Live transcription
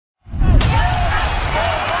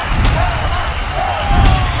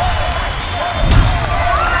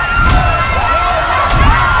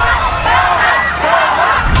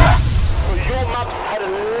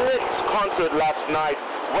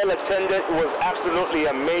well attended. It was absolutely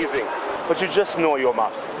amazing. But you just know your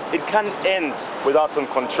maps. It can't end without some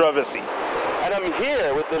controversy. And I'm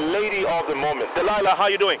here with the lady of the moment. Delilah, how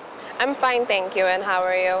are you doing? I'm fine, thank you. And how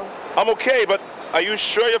are you? I'm okay, but are you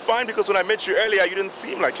sure you're fine? Because when I met you earlier, you didn't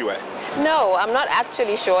seem like you were. No, I'm not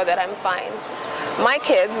actually sure that I'm fine. My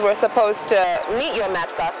kids were supposed to meet your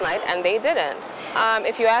match last night, and they didn't.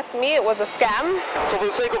 If you ask me, it was a scam. So for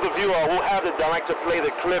the sake of the viewer, we'll have the director play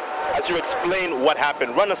the clip as you explain what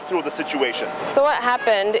happened. Run us through the situation. So what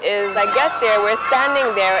happened is I get there, we're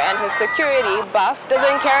standing there, and his security buff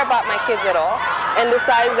doesn't care about my kids at all and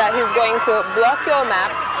decides that he's going to block your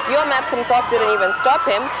maps. Your maps himself didn't even stop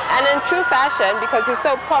him, and in true fashion, because he's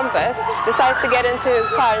so pompous, decides to get into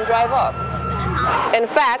his car and drive off. In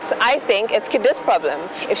fact, I think it's Kid's problem.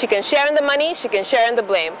 If she can share in the money, she can share in the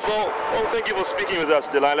blame. Well, thank you for speaking with us,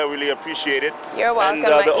 Delilah. Really appreciate it. You're welcome.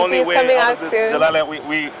 And the only way coming out out of this, soon. Delilah,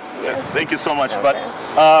 thank you so much. Okay. But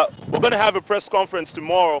we're going to have a press conference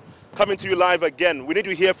tomorrow, coming to you live again. We need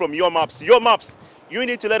to hear from your maps. Your maps, you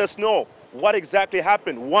need to let us know what exactly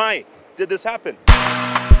happened. Why did this happen?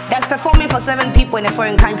 Does performing for 7 people in a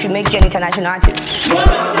foreign country make you an international artist? Do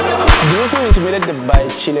you feel intimidated by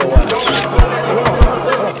Chile one?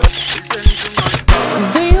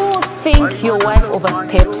 Do you think your wife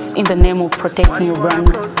oversteps in the name of protecting your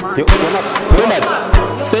brand? Your maps,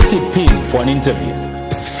 30p for an interview.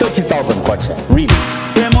 30,000 kwacha, really?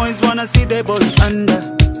 Them always wanna see the boy under.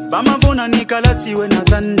 Bama vona nikala siwe na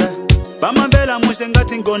thunder. Do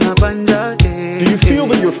you feel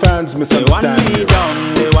that your fans misunderstand you? They want me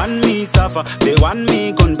down, they want me suffer, they want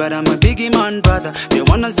me gone, but I'm a biggie man brother. They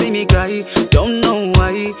wanna see me cry, don't know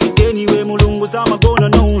why. Anyway, mulungu sama gonna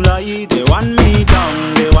no lie. They want me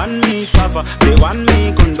down, they want me suffer, they want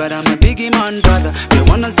me gone, but I'm a biggie man brother. They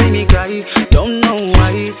wanna see me cry, don't know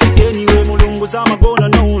why. Anyway, mulungu sama gonna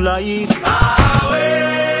no lie.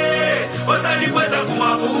 Aweah, wasani pweza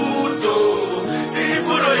kumavuto,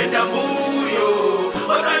 sinifuno enda muyo,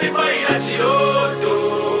 wasani paila chiroto.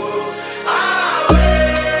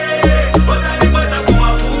 Aweah, wasani pweza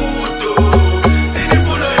kumavuto,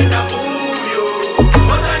 sinifuno enda muyo,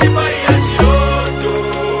 wasani paila chiroto.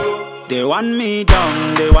 They want me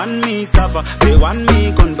down, they want me suffer, they want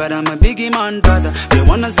me gone, but I'm a biggie man brother. They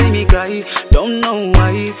wanna see me cry, don't know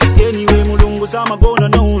why. Anyway, mulungu sama gonna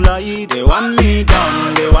no lie. They want me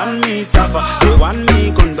down, they want me suffer, they want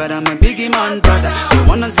me gone, but I'm a biggie man brother. They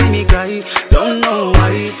wanna see me cry, don't know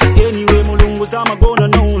why. Anyway, mulungu sama gonna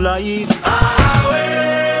no lie.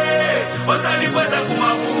 Aweah, wasani pweza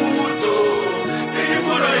kumavuto,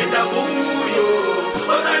 sinifuno enda muyo,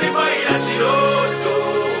 wasani paila chiroto.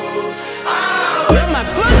 Do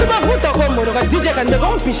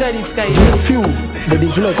you feel the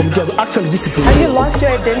disciplinary committee has actually disciplined you? Have you lost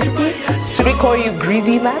your identity? Should we call you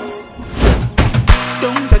Greedy Maps?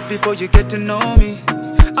 Don't judge before you get to know me.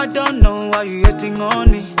 I don't know why you hating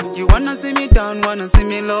on me. You wanna see me down, wanna see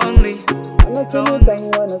me lonely.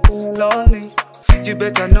 Lonely. You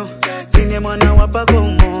better know. Tinye mwana wapago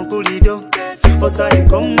mo kulido. Osai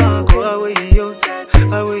koma ko away yo,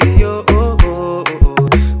 oh oh oh.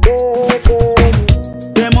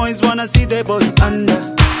 Them always wanna see the boy under.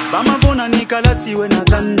 Bama vona nikala siwe na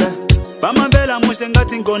thunder. Bama bela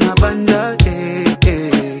mushengati ngona banja.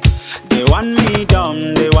 They want me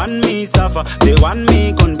down, they want me suffer, they want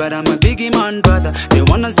me gone, but I'm a biggie man brother. They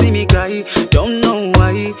wanna see me cry, don't know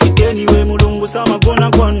why. Anyway, mulungu sama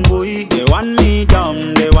gonna gone boy. They want me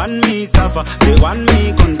down, they want me suffer, they want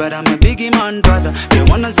me gone, but I'm a biggie man brother. They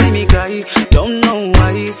wanna see me cry, don't know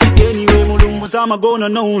why. Anyway, mulungu sama gonna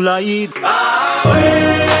no lie.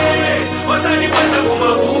 Aweah, wasani pweza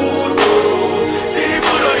kumavuto,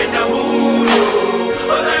 sinifuno enda muyo,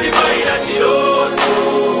 wasani paila chiroto.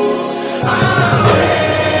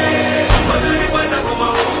 Aweah, wasani pweza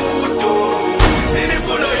kumavuto,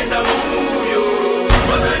 sinifuno enda muyo,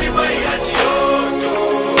 wasani paila chiroto.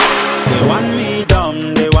 They want me down,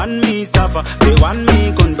 they want me suffer, they want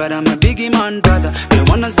me gone, but I'm a biggie man brother. They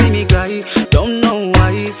wanna see me